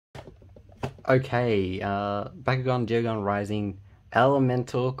Okay, Bakugan, Geogan Rising,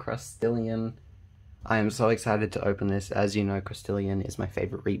 Elemental Crustillion. I am so excited to open this. As you know, Crustillion is my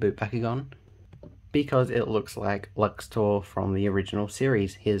favorite reboot Bakugan because it looks like Luxtor from the original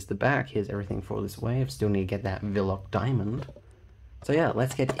series. Here's the back, here's everything for this wave. Still need to get that Villock Diamond. So yeah,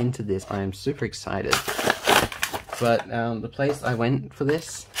 let's get into this. I am super excited. But the place I went for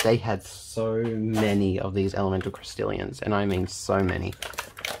this, they had so many of these Elemental Crustillions, and I mean so many.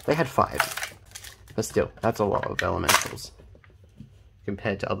 They had 5. But still, that's a lot of elementals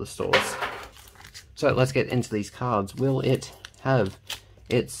compared to other stores. So let's get into these cards. Will it have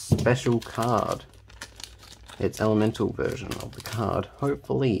its special card? Its elemental version of the card.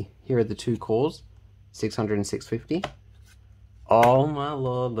 Hopefully. Here are the 2 cores. 600 and 650. Oh my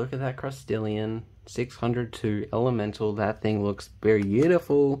lord, look at that Crustillion. 602 elemental. That thing looks very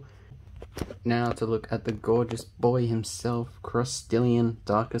beautiful. Now to look at the gorgeous boy himself, Crustillion,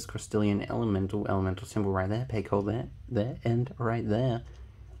 darkest Crustillion elemental symbol right there, peg hole there, and right there.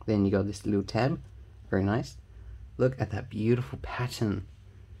 Then you got this little tab, very nice. Look at that beautiful pattern.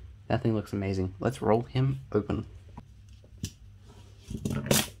 That thing looks amazing. Let's roll him open.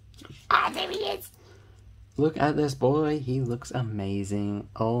 Ah, there he is! Look at this boy, he looks amazing.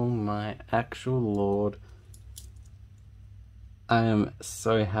 Oh my actual lord. I am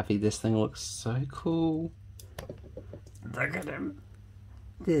so happy. This thing looks so cool. Look at him.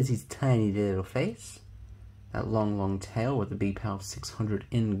 There's his tiny little face. That long tail with the B-Power 600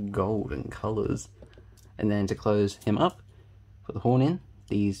 in gold and colours. And then to close him up, put the horn in,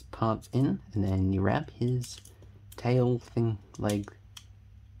 these parts in, and then you wrap his tail thing, leg,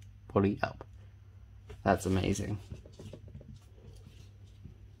 body up. That's amazing.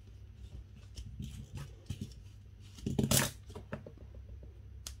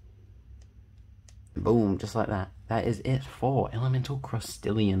 Boom, just like that. That is it for Elemental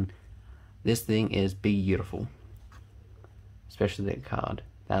Crustillion. This thing is beautiful. Especially that card.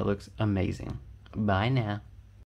 That looks amazing. Bye now.